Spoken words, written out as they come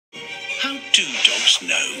How do dogs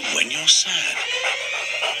know when you're sad?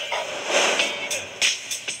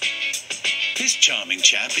 This charming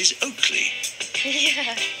chap is Oakley.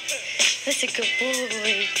 Yeah, that's a good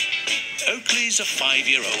boy. Oakley's a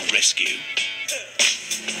 5-year-old rescue.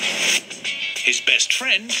 His best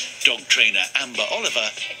friend, dog trainer Amber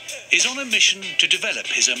Oliver, is on a mission to develop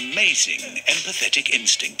his amazing empathetic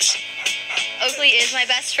instincts. Oakley is my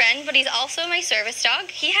best friend, but he's also my service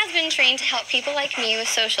dog. He has been trained to help people like me with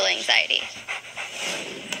social anxiety.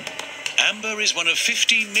 Amber is one of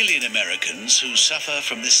 15 million Americans who suffer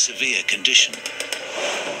from this severe condition.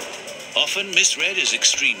 Often misread as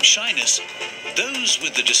extreme shyness, those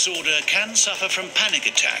with the disorder can suffer from panic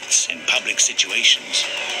attacks in public situations.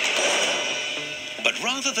 But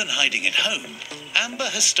rather than hiding at home, Amber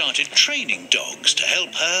has started training dogs to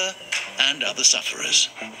help her and other sufferers.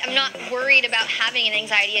 I'm not worried about having an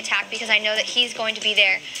anxiety attack because I know that he's going to be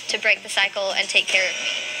there to break the cycle and take care of me.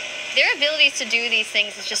 Their abilities to do these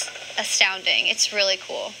things is just astounding. It's really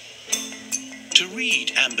cool. To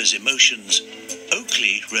read Amber's emotions,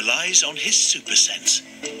 Oakley relies on his super sense.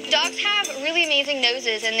 Dogs have really amazing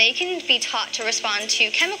noses, and they can be taught to respond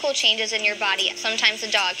to chemical changes in your body. Sometimes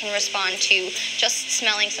a dog can respond to just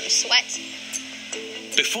smelling some sweat.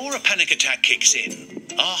 Before a panic attack kicks in,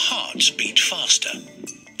 our hearts beat faster.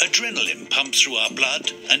 Adrenaline pumps through our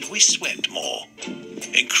blood, and we sweat more.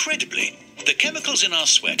 Incredibly, the chemicals in our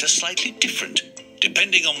sweat are slightly different,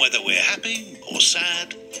 depending on whether we're happy or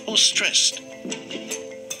sad or stressed.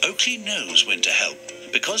 Oakley knows when to help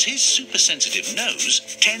because his super-sensitive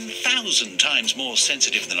nose, 10,000 times more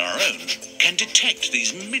sensitive than our own, can detect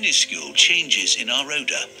these minuscule changes in our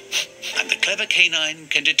odor. And the clever canine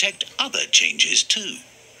can detect other changes too.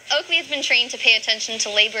 Oakley has been trained to pay attention to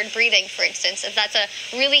labored breathing, for instance, if that's a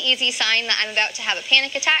really easy sign that I'm about to have a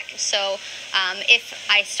panic attack. So if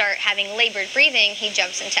I start having labored breathing, he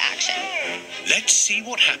jumps into action. Let's see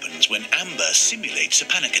what happens when Amber simulates a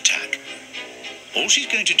panic attack. All she's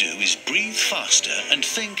going to do is breathe faster and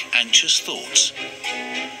think anxious thoughts.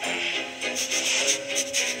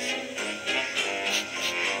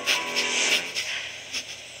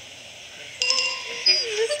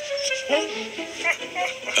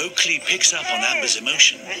 Oakley picks up on Amber's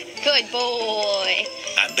emotion. Good boy.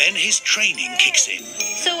 And then his training kicks in.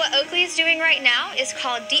 So what Oakley is doing right now is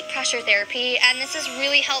called deep pressure therapy, and this is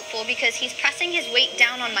really helpful because he's pressing his weight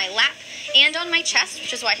down on my lap and on my chest,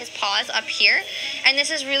 which is why his paw is up here. And this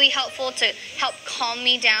is really helpful to help calm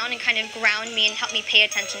me down and kind of ground me and help me pay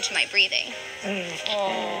attention to my breathing.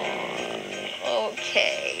 Oh,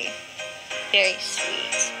 okay. Very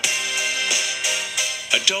sweet.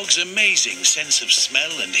 A dog's amazing sense of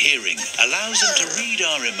smell and hearing allows them to read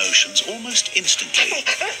our emotions almost instantly.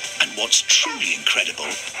 And what's truly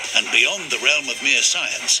incredible, and beyond the realm of mere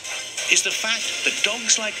science, is the fact that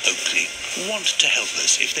dogs like Oakley want to help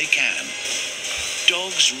us if they can.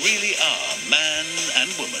 Dogs really are man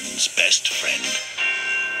and woman's best friend.